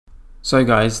So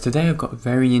guys, today I've got a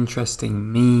very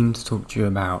interesting meme to talk to you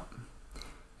about.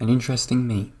 An interesting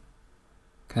meme.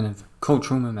 Kind of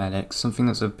cultural memetics, something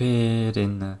that's appeared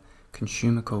in the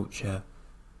consumer culture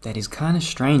that is kind of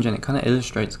strange, and it kind of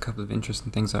illustrates a couple of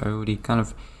interesting things that I already kind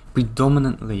of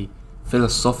predominantly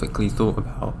philosophically thought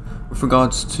about with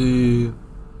regards to,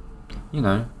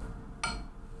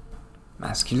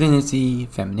 masculinity,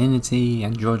 femininity,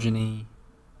 androgyny,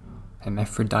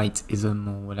 hermaphroditism,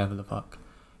 or whatever the fuck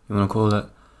you want to call it.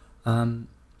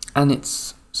 And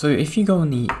it's, so if you go on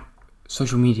the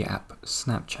social media app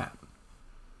Snapchat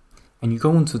and you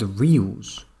go onto the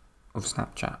reels of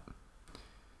Snapchat,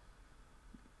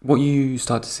 what you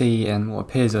start to see and what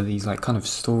appears are these like kind of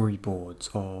storyboards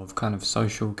of kind of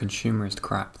social consumerist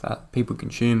crap that people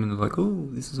consume, and they're like, oh,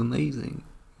 this is amazing,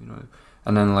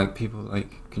 and then like people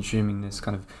like consuming this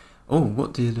kind of, oh,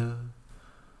 what did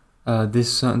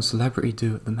this certain celebrity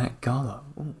do at the Met Gala,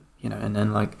 and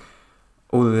then like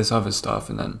all of this other stuff,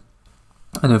 and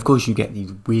of course you get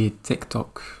these weird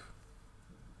TikTok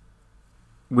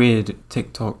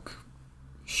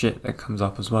shit that comes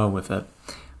up as well with it.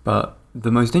 But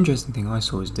the most interesting thing I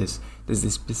saw is there's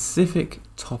this specific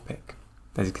topic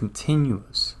that is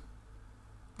continuous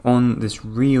on this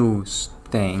reels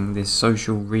thing, this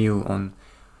social reel on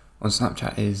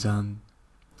Snapchat, is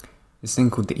this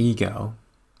thing called the e-girl.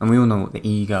 And we all know what the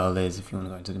e-girl is. If you want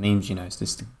to go into the memes, it's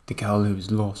this the girl who is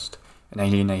lost and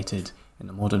alienated in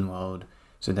the modern world,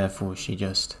 so therefore she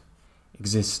just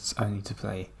exists only to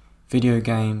play video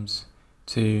games,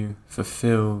 to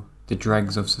fulfill the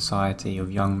dregs of society,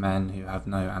 of young men who have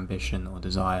no ambition or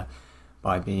desire,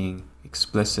 by being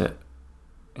explicit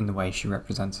in the way she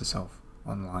represents herself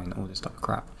online, all this type of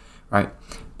crap, right?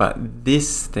 But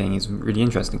this thing is really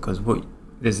interesting because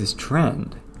there's this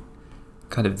trend,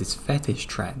 kind of this fetish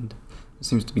trend that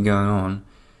seems to be going on,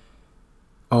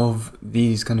 of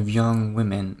these kind of young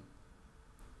women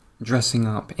dressing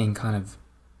up in kind of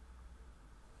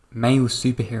male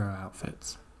superhero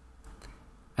outfits.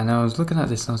 And I was looking at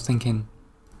this and I was thinking,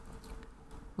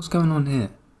 what's going on here?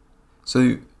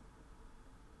 So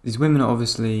these women are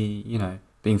obviously,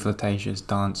 being flirtatious,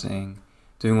 dancing,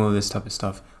 doing all this type of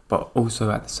stuff, but also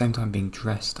at the same time being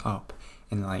dressed up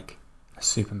in like a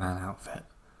Superman outfit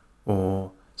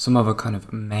or some other kind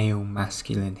of male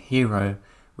masculine hero,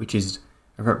 which is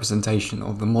a representation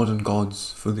of the modern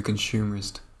gods for the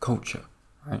consumerist culture,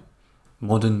 right?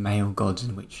 Modern male gods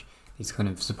in which these kind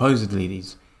of, supposedly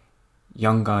these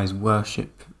young guys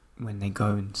worship when they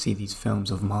go and see these films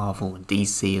of Marvel and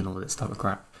DC and all this type of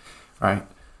crap, right?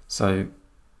 So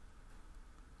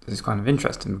it's kind of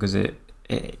interesting because it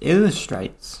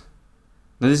illustrates,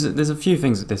 there's a few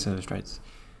things that this illustrates.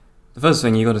 The first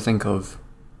thing you got to think of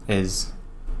is,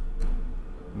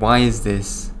 why is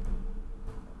this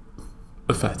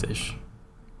a fetish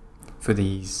for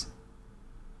these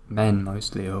men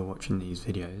mostly who are watching these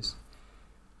videos?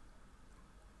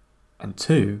 And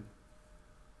two,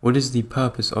 what is the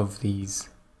purpose of these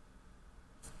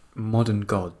modern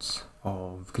gods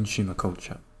of consumer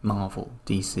culture? Marvel,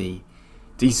 DC,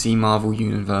 Marvel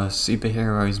Universe,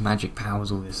 superheroes, magic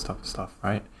powers, all this type of stuff,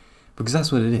 right? Because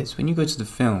that's what it is. When you go to the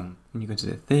film, when you go to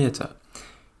the theatre,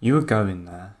 you are going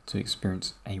there to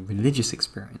experience a religious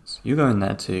experience. You're going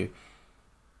there to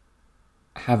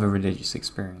have a religious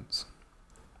experience.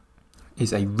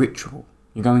 It's a ritual.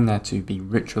 You're going there to be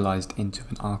ritualized into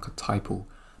an archetypal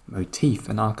motif,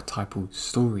 an archetypal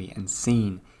story and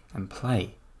scene and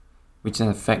play, which then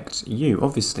affects you.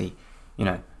 Obviously,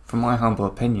 from my humble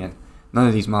opinion, none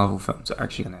of these Marvel films are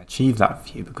actually going to achieve that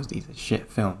for you, because these are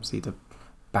shit films. These are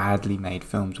badly made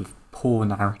films with poor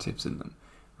narratives in them,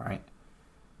 right?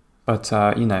 But,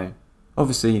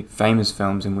 obviously famous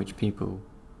films in which the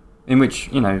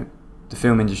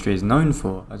film industry is known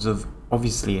for, have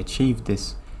obviously achieved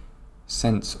this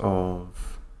sense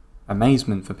of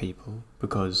amazement for people,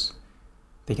 because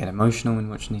they get emotional when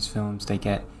watching these films, they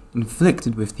get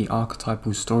inflicted with the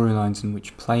archetypal storylines in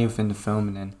which play within the film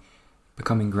and then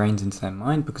become ingrained into their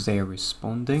mind, because they are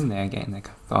responding, they are getting their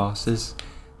catharsis,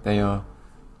 and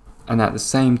at the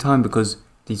same time, because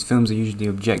these films are usually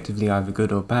objectively either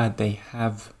good or bad, they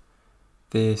have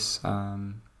this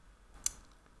kind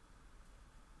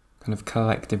of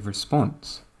collective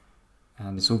response.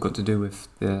 And it's all got to do with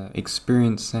the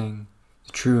experiencing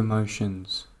the true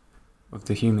emotions of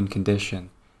the human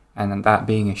condition, and that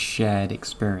being a shared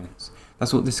experience.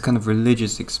 That's what this kind of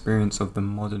religious experience of the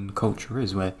modern culture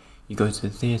is, where you go to the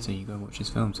theatre, you go watch these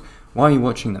films. Why are you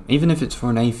watching them? Even if it's for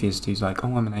an atheist who's like,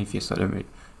 oh, I'm an atheist, I don't really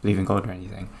believe in God or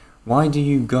anything. Why do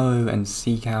you go and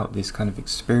seek out this kind of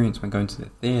experience when going to the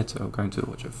theatre or going to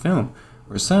watch a film,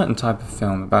 or a certain type of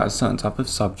film about a certain type of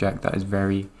subject that is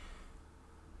very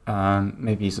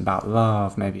Maybe it's about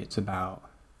love, maybe it's about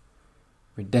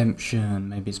redemption,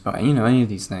 maybe it's about, any of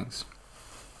these things.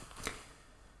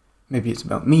 Maybe it's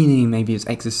about meaning, maybe it's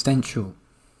existential.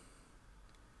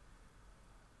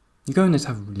 You go in there to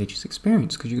have a religious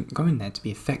experience because you go in there to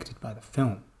be affected by the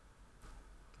film,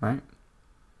 right?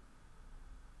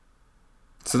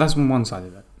 So that's on one side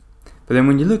of it. But then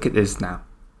when you look at this now,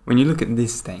 when you look at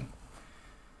this thing,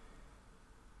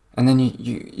 and then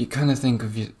you kind of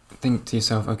think to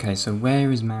yourself, okay, so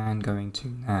where is man going to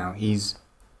now?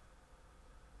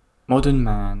 Modern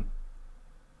man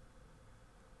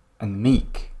and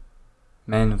meek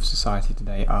men of society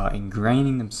today are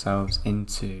ingraining themselves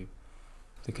into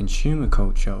the consumer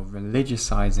culture of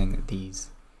religiousizing these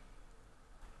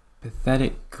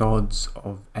pathetic gods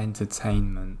of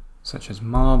entertainment, such as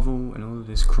Marvel and all of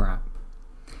this crap.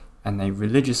 And they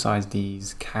religiousize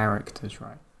these characters,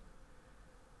 right?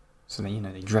 So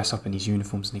they dress up in these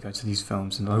uniforms and they go to these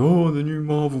films and they're like, oh, the new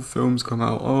Marvel films come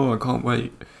out, oh, I can't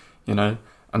wait, and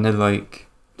they're like,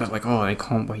 oh, I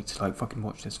can't wait to fucking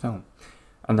watch this film.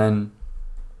 And then,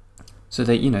 so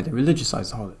they, they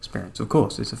religiousize the whole experience. Of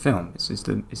course, it's a film, it's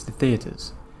the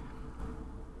theatres.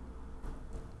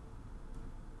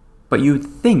 But you would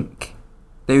think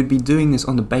they would be doing this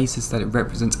on the basis that it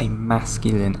represents a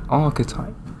masculine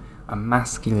archetype, a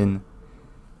masculine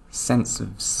sense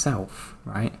of self,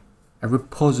 right? A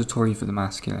repository for the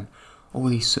masculine. All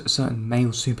these certain male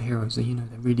superheroes,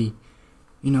 they're really,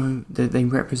 they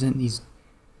represent these,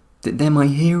 they're my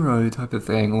hero type of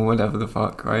thing, or whatever the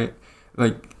fuck, right?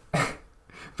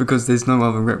 Because there's no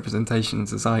other representation in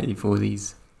society for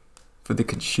the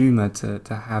consumer to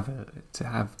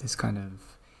have this kind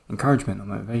of encouragement or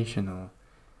motivation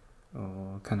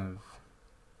or kind of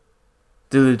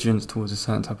diligence towards a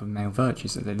certain type of male virtue.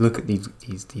 So they look at these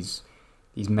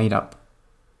made up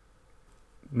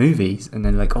movies and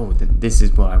they're like, oh, this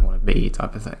is what I want to be,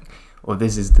 type of thing, or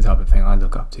this is the type of thing I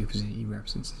look up to because he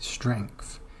represents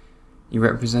strength. He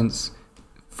represents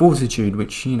fortitude,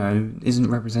 which isn't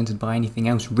represented by anything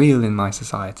else real in my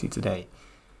society today,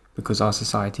 because our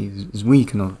society is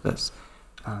weak and all of this.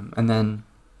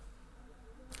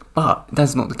 But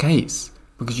that's not the case,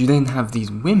 because you then have these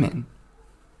women,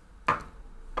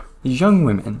 these young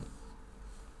women,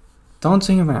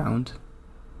 dancing around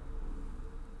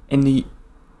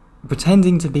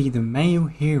pretending to be the male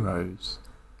heroes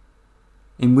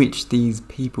in which these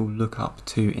people look up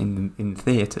to in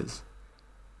theatres.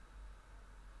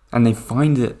 And they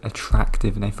find it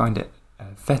attractive, and they find it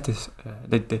fetish.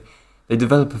 They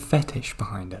develop a fetish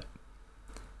behind it.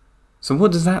 So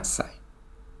what does that say?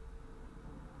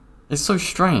 It's so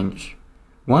strange.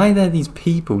 Why are there these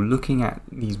people looking at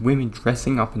these women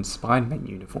dressing up in Spider-Man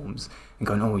uniforms and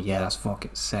going, oh yeah, that's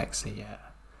fucking sexy, yeah.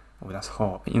 Oh, that's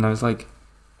hot. It's like,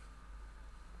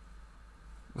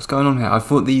 what's going on here? I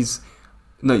thought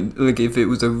if it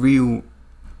was a real...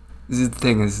 This is the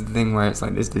thing where it's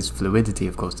like this fluidity,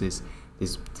 of course, this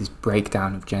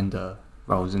breakdown of gender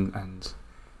roles and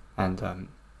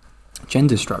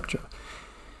gender structure.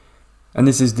 And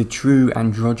this is the true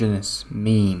androgynous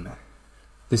meme.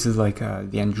 This is like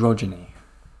the androgyny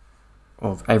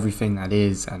of everything that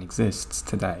is and exists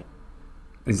today.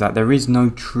 Is that there is no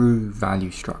true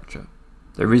value structure.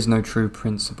 There is no true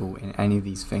principle in any of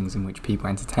these things in which people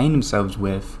entertain themselves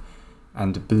with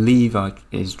and believe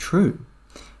is true.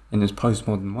 In this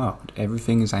postmodern world,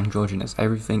 everything is androgynous,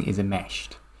 everything is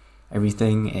enmeshed,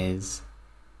 everything is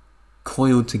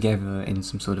coiled together in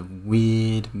some sort of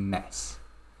weird mess.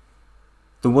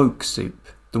 The woke soup,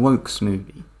 the woke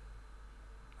smoothie.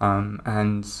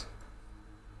 And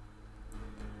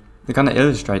it kind of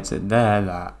illustrates it there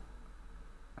that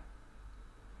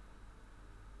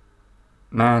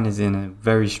man is in a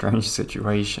very strange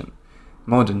situation.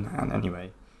 Modern man,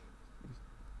 anyway.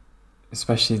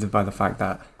 Especially by the fact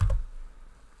that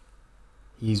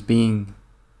he's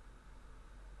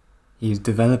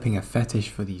developing a fetish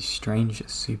for these strange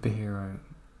superhero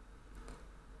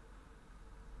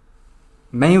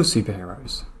male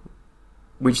superheroes,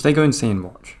 which they go and see and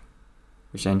watch,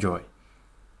 which they enjoy,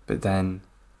 but then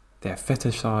they're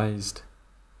fetishized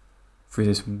through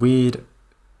this weird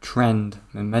trend,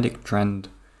 mimetic trend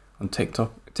on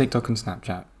TikTok and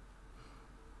Snapchat,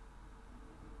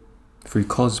 through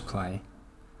cosplay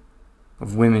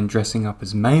of women dressing up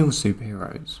as male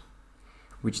superheroes,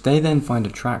 which they then find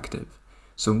attractive.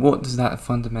 So what does that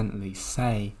fundamentally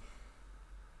say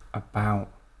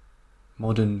about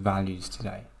modern values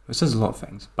today? It says a lot of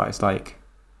things, but it's like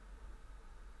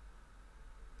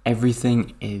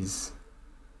everything is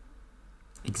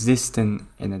existent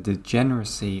in a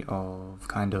degeneracy of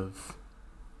kind of,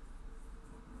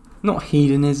 not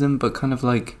hedonism, but kind of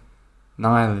like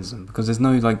nihilism, because there's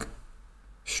no like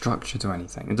structure to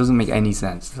anything. It doesn't make any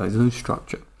sense. Like, there's no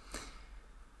structure,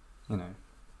 you know.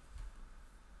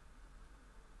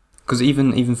 Because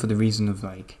even for the reason of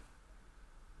like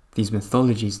these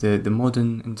mythologies, the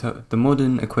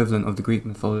modern equivalent of the Greek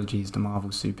mythology is the Marvel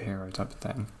superhero type of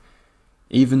thing.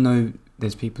 Even though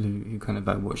there's people who kind of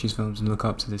like watch these films and look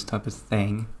up to this type of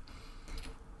thing,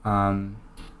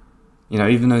 you know,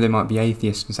 even though they might be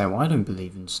atheists and say, well, I don't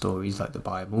believe in stories like the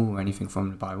Bible or anything from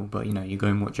the Bible, but, you know, you go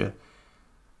and watch a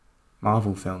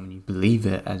Marvel film and you believe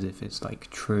it as if it's, like,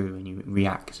 true, and you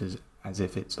react as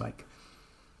if it's, like,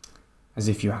 as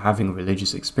if you're having a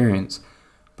religious experience.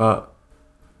 But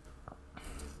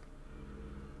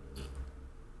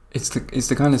it's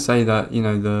to kind of say that, you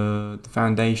know, the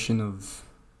foundation of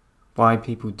why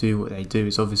people do what they do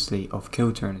is obviously off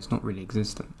kilter and it's not really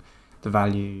existent. The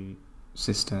value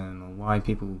system, or why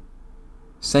people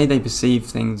say they perceive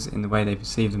things in the way they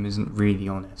perceive them, isn't really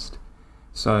honest.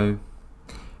 So,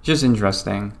 just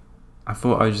interesting. I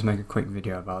thought I would just make a quick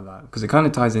video about that, because it kind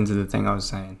of ties into the thing I was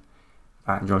saying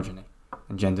about androgyny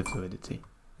and gender fluidity,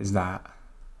 is that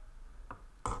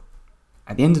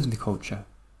at the end of the culture,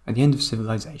 at the end of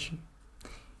civilization,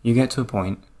 you get to a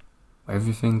point where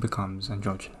everything becomes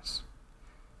androgynous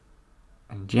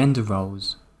and gender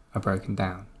roles are broken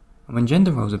down. And when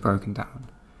gender roles are broken down,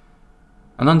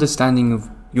 an understanding of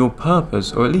your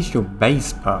purpose, or at least your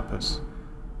base purpose,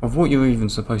 of what you're even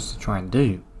supposed to try and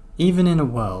do, even in a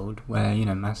world where, you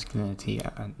know, masculinity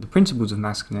and the principles of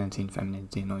masculinity and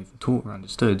femininity are not even taught or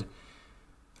understood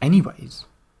anyways,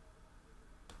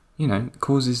 you know,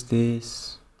 causes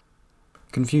this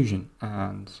confusion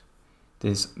and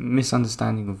this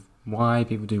misunderstanding of why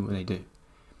people do what they do.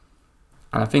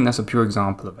 And I think that's a pure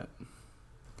example of it.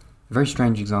 A very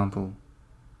strange example,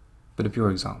 but a pure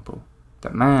example.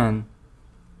 That man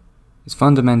is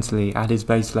fundamentally, at his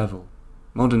base level,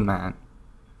 modern man,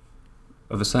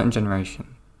 of a certain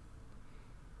generation,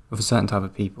 of a certain type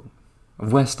of people,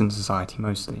 of Western society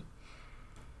mostly,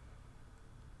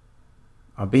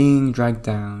 are being dragged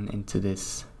down into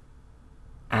this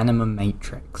anima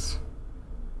matrix,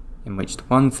 in which the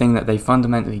one thing that they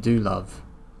fundamentally do love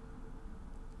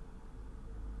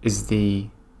is the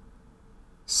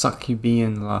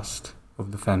succubian lust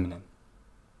of the feminine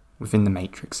within the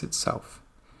matrix itself.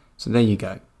 So there you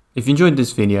go. If you enjoyed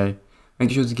this video, make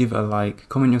sure to give it a like,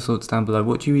 comment your thoughts down below.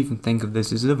 What do you even think of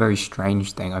this? This is a very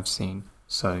strange thing I've seen,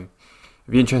 so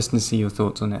it'd be interesting to see your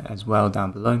thoughts on it as well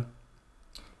down below.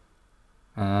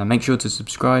 Make sure to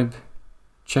subscribe,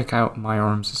 check out My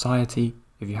Aurum Society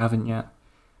if you haven't yet,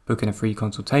 book in a free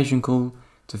consultation call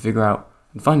to figure out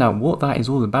and find out what that is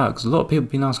all about, because a lot of people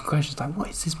have been asking questions like, what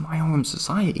is this My Aurum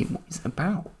Society? What is it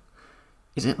about?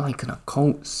 Is it like an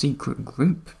occult secret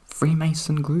group?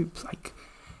 Freemason group? Like,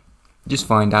 just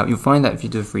find out. You'll find out if you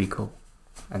do a free call.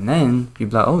 And then you'll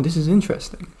be like, oh, this is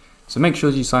interesting. So make sure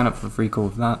you sign up for a free call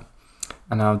for that,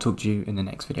 and I'll talk to you in the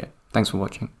next video. Thanks for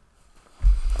watching.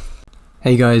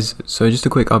 Hey guys, so just a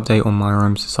quick update on My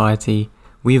Aurum Society.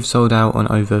 We have sold out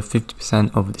on over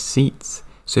 50% of the seats.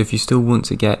 So if you still want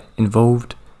to get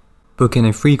involved, book in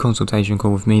a free consultation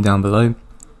call with me down below.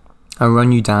 I'll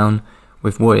run you down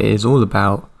with what it is all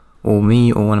about, or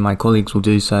me or one of my colleagues will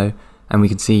do so, and we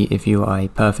can see if you are a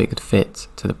perfect fit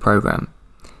to the program.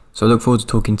 So I look forward to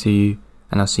talking to you,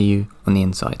 and I'll see you on the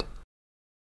inside.